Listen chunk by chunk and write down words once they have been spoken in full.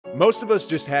Most of us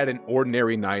just had an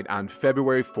ordinary night on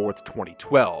February 4th,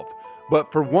 2012,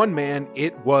 but for one man,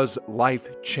 it was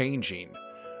life-changing.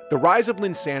 The rise of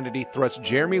Linsanity thrust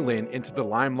Jeremy Lin into the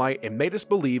limelight and made us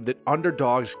believe that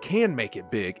underdogs can make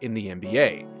it big in the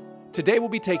NBA. Today we'll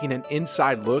be taking an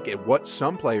inside look at what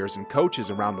some players and coaches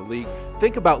around the league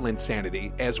think about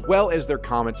Linsanity, as well as their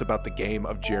comments about the game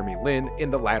of Jeremy Lin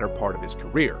in the latter part of his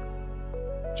career.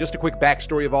 Just a quick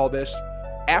backstory of all this.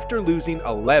 After losing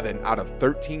 11 out of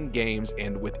 13 games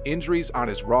and with injuries on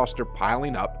his roster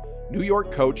piling up, New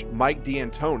York coach Mike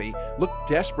D'Antoni looked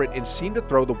desperate and seemed to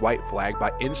throw the white flag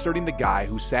by inserting the guy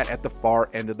who sat at the far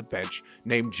end of the bench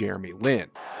named Jeremy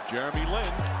Lin. Jeremy Lin,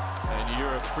 and you hear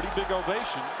a pretty big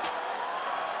ovation.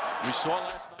 We saw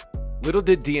last night. Little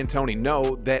did D'Antoni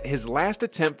know that his last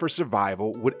attempt for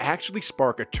survival would actually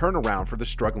spark a turnaround for the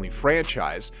struggling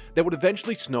franchise that would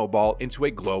eventually snowball into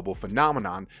a global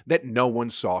phenomenon that no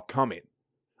one saw coming.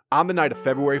 On the night of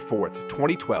February 4th,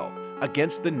 2012,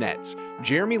 against the Nets,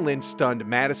 Jeremy Lin stunned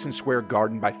Madison Square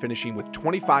Garden by finishing with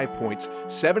 25 points,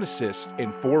 7 assists,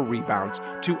 and 4 rebounds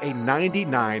to a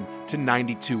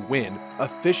 99-92 win,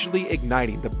 officially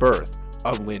igniting the birth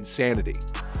of Linsanity.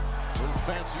 Little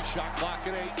fancy shot clock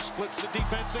at 8, splits the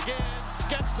defense again,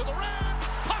 gets to the rim,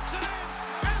 puts it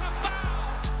in, and a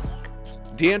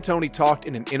foul! D'Antoni talked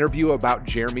in an interview about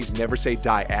Jeremy's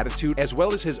never-say-die attitude, as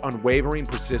well as his unwavering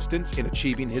persistence in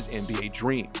achieving his NBA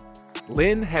dream.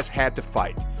 Lin has had to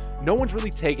fight. No one's really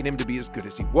taken him to be as good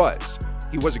as he was.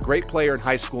 He was a great player in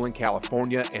high school in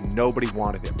California, and nobody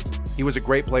wanted him. He was a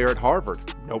great player at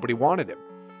Harvard. Nobody wanted him.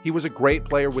 He was a great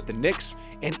player with the Knicks,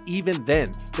 and even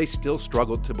then, they still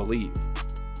struggled to believe.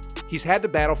 He's had to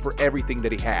battle for everything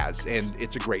that he has, and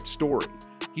it's a great story.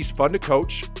 He's fun to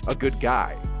coach, a good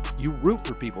guy. You root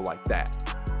for people like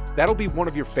that. That'll be one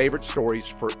of your favorite stories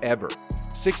forever.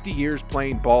 60 years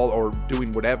playing ball or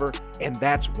doing whatever, and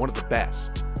that's one of the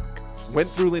best.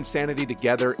 Went through Linsanity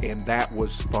together, and that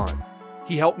was fun.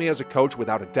 He helped me as a coach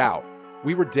without a doubt.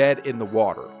 We were dead in the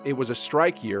water. It was a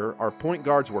strike year, our point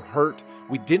guards were hurt,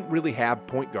 we didn't really have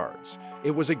point guards.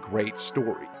 It was a great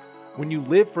story. When you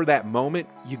live for that moment,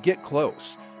 you get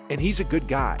close. And he's a good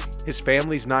guy. His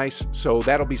family's nice, so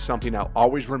that'll be something I'll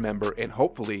always remember, and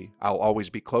hopefully I'll always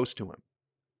be close to him.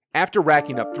 After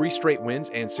racking up 3 straight wins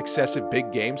and successive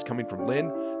big games coming from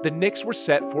Lin, the Knicks were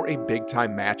set for a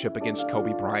big-time matchup against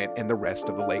Kobe Bryant and the rest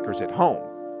of the Lakers at home.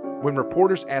 When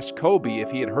reporters asked Kobe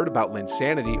if he had heard about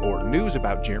Linsanity or news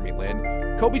about Jeremy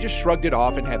Lin, Kobe just shrugged it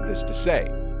off and had this to say.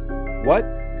 "What?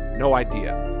 No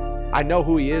idea. I know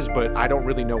who he is, but I don't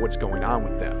really know what's going on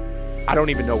with them. I don't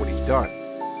even know what he's done.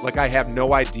 Like, I have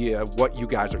no idea what you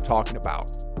guys are talking about.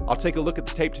 I'll take a look at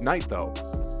the tape tonight, though.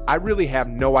 I really have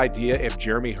no idea if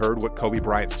Jeremy heard what Kobe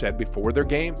Bryant said before their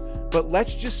game, but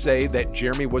let's just say that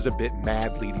Jeremy was a bit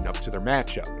mad leading up to their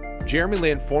matchup." Jeremy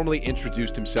Lin formally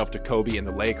introduced himself to Kobe and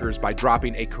the Lakers by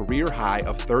dropping a career high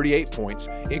of 38 points,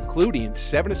 including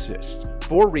 7 assists,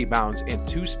 4 rebounds, and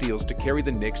 2 steals to carry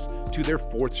the Knicks to their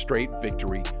 4th straight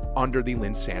victory under the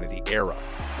Linsanity era.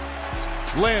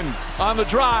 Lin on the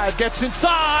drive, gets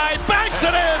inside, banks it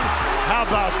in! How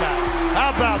about that? How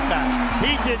about that?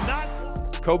 He did not...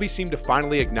 Kobe seemed to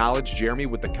finally acknowledge Jeremy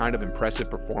with the kind of impressive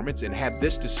performance and had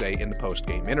this to say in the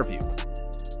post-game interview.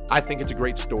 "I think it's a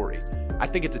great story. I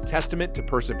think it's a testament to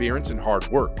perseverance and hard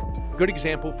work. Good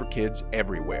example for kids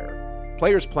everywhere.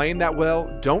 Players playing that well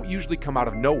don't usually come out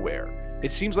of nowhere.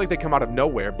 It seems like they come out of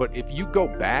nowhere, but if you go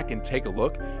back and take a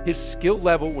look, his skill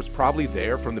level was probably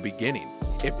there from the beginning.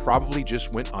 It probably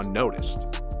just went unnoticed."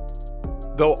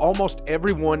 Though almost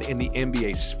everyone in the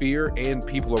NBA sphere and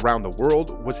people around the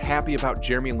world was happy about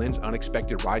Jeremy Lin's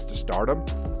unexpected rise to stardom,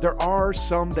 there are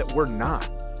some that were not,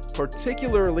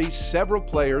 particularly several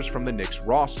players from the Knicks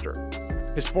roster.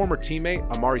 His former teammate,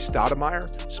 Amari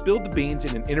Stoudemire, spilled the beans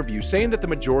in an interview saying that the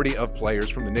majority of players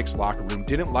from the Knicks locker room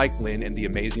didn't like Lin and the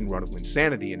amazing run of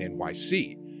Linsanity in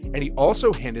NYC, and he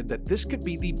also hinted that this could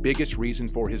be the biggest reason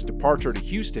for his departure to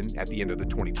Houston at the end of the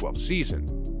 2012 season.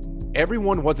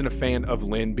 Everyone wasn't a fan of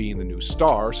Lin being the new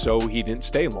star, so he didn't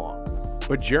stay long.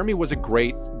 But Jeremy was a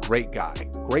great guy,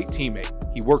 great teammate.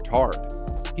 He worked hard.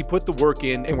 He put the work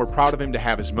in, and we're proud of him to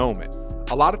have his moment.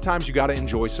 A lot of times you gotta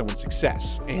enjoy someone's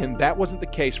success, and that wasn't the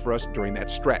case for us during that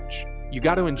stretch. You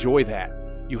gotta enjoy that.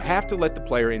 You have to let the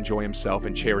player enjoy himself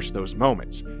and cherish those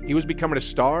moments. He was becoming a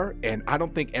star, and I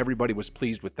don't think everybody was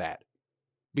pleased with that.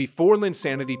 Before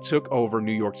Linsanity took over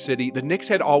New York City, the Knicks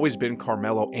had always been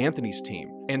Carmelo Anthony's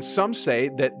team, and some say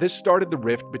that this started the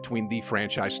rift between the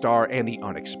franchise star and the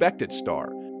unexpected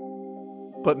star.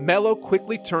 But Melo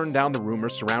quickly turned down the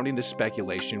rumors surrounding this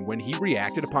speculation when he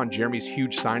reacted upon Jeremy's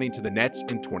huge signing to the Nets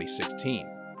in 2016.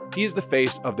 He is the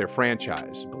face of their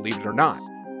franchise, believe it or not.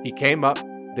 He came up,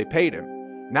 they paid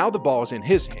him. Now the ball is in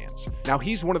his hands. Now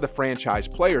he's one of the franchise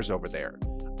players over there.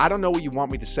 I don't know what you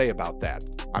want me to say about that.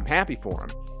 I'm happy for him,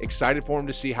 excited for him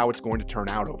to see how it's going to turn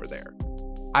out over there.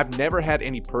 I've never had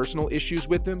any personal issues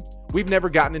with him. We've never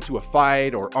gotten into a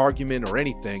fight or argument or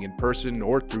anything in person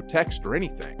or through text or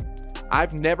anything.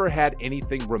 I've never had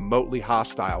anything remotely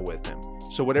hostile with him.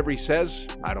 So whatever he says,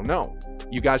 I don't know.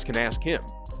 You guys can ask him.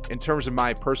 In terms of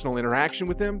my personal interaction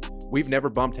with him, we've never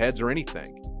bumped heads or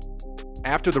anything.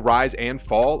 After the rise and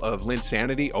fall of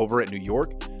Linsanity over at New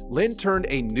York, Lin turned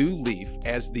a new leaf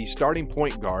as the starting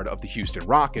point guard of the Houston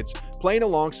Rockets, playing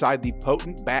alongside the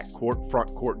potent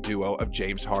backcourt-frontcourt duo of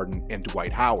James Harden and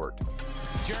Dwight Howard.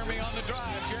 Jeremy on the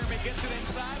drive. Jeremy gets it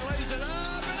inside, lays it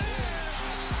up, and in!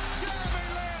 Jeremy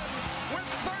Lin with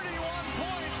 31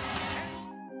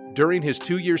 points. During his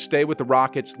 2-year stay with the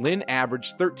Rockets, Lin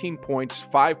averaged 13 points,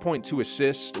 5.2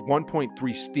 assists,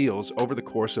 1.3 steals over the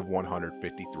course of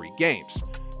 153 games.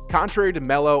 Contrary to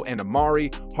Melo and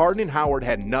Amari, Harden and Howard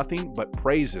had nothing but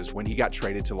praises when he got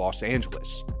traded to Los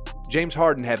Angeles. James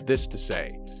Harden had this to say: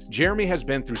 "Jeremy has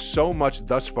been through so much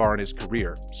thus far in his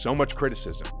career, so much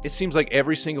criticism. It seems like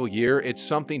every single year it's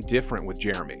something different with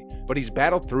Jeremy, but he's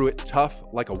battled through it tough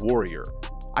like a warrior.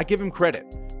 I give him credit.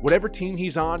 Whatever team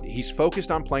he's on, he's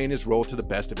focused on playing his role to the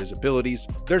best of his abilities.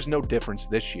 There's no difference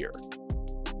this year."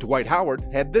 Dwight Howard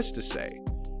had this to say: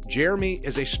 "Jeremy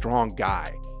is a strong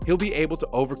guy. He'll be able to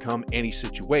overcome any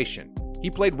situation.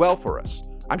 He played well for us.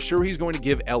 I'm sure he's going to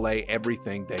give LA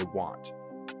everything they want."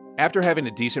 After having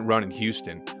a decent run in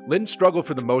Houston, Lin struggled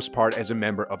for the most part as a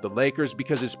member of the Lakers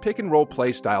because his pick-and-roll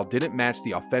play style didn't match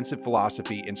the offensive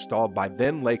philosophy installed by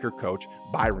then-Laker coach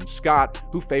Byron Scott,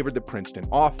 who favored the Princeton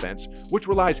offense, which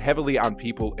relies heavily on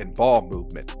people and ball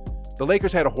movement. The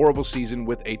Lakers had a horrible season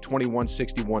with a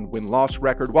 21-61 win-loss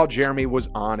record while Jeremy was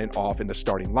on and off in the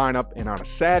starting lineup, and on a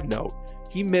sad note,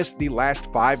 he missed the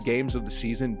last 5 games of the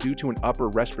season due to an upper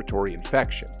respiratory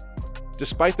infection.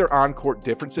 Despite their on-court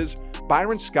differences,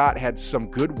 Byron Scott had some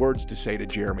good words to say to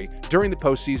Jeremy during the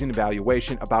postseason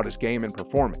evaluation about his game and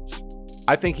performance.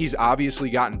 "I think he's obviously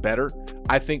gotten better.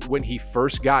 I think when he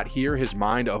first got here, his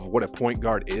mind of what a point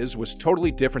guard is was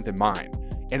totally different than mine.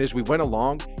 And as we went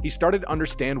along, he started to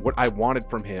understand what I wanted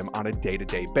from him on a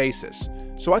day-to-day basis.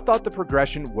 So I thought the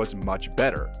progression was much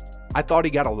better. I thought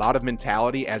he got a lot of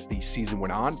mentality as the season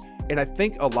went on, and I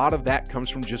think a lot of that comes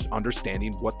from just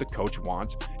understanding what the coach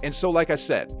wants. And so, like I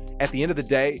said, at the end of the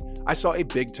day, I saw a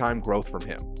big-time growth from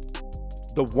him.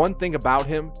 The one thing about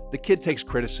him, the kid takes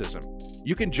criticism.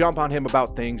 You can jump on him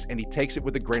about things and he takes it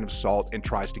with a grain of salt and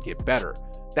tries to get better.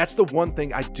 That's the one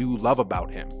thing I do love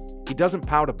about him. He doesn't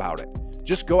pout about it.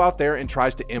 Just go out there and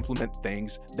tries to implement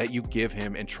things that you give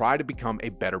him and try to become a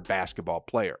better basketball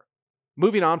player."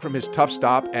 Moving on from his tough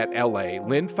stop at LA,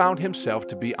 Lin found himself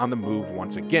to be on the move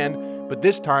once again, but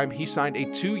this time he signed a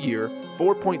 2-year,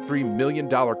 $4.3 million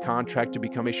contract to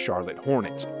become a Charlotte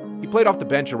Hornet. He played off the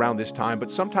bench around this time, but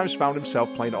sometimes found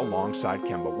himself playing alongside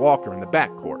Kemba Walker in the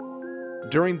backcourt.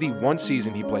 During the one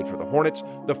season he played for the Hornets,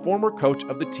 the former coach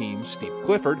of the team, Steve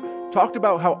Clifford, talked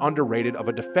about how underrated of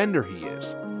a defender he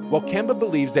is. While Kemba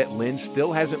believes that Lin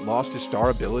still hasn't lost his star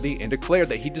ability and declared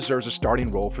that he deserves a starting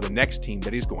role for the next team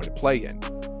that he's going to play in.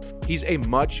 He's a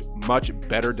much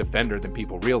better defender than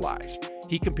people realize.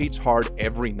 He competes hard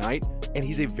every night, and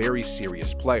he's a very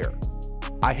serious player.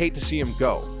 I hate to see him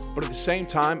go, but at the same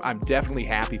time, I'm definitely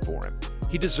happy for him.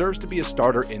 He deserves to be a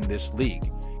starter in this league.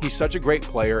 He's such a great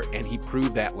player, and he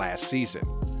proved that last season.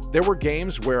 There were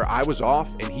games where I was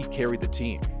off, and he carried the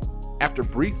team. After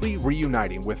briefly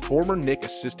reuniting with former Knicks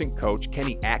assistant coach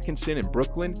Kenny Atkinson in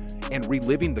Brooklyn and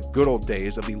reliving the good old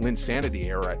days of the Linsanity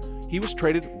era, he was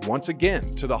traded once again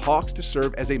to the Hawks to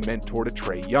serve as a mentor to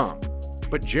Trae Young.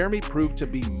 But Jeremy proved to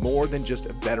be more than just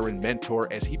a veteran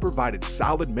mentor as he provided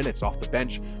solid minutes off the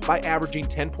bench by averaging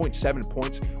 10.7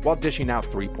 points while dishing out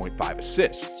 3.5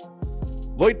 assists.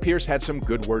 Lloyd Pierce had some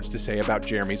good words to say about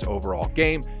Jeremy's overall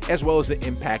game, as well as the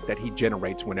impact that he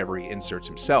generates whenever he inserts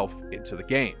himself into the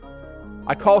game.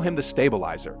 "I call him the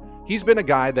stabilizer. He's been a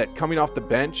guy that, coming off the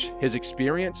bench, his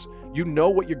experience, you know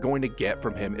what you're going to get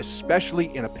from him,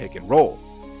 especially in a pick and roll.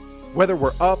 Whether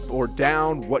we're up or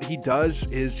down, what he does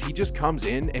is he just comes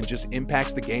in and just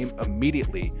impacts the game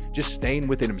immediately, just staying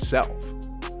within himself."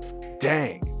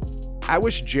 Dang. I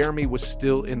wish Jeremy was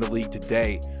still in the league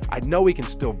today. I know he can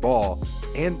still ball,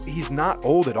 and he's not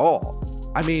old at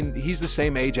all. I mean, he's the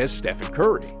same age as Steph and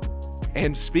Curry.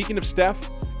 And speaking of Steph,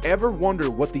 ever wonder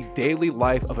what the daily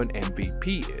life of an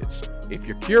MVP is? If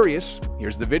you're curious,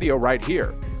 here's the video right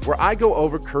here, where I go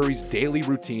over Curry's daily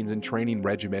routines and training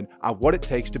regimen on what it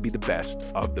takes to be the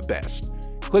best of the best.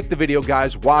 Click the video,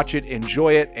 guys, watch it,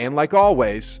 enjoy it, and like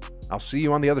always, I'll see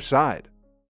you on the other side.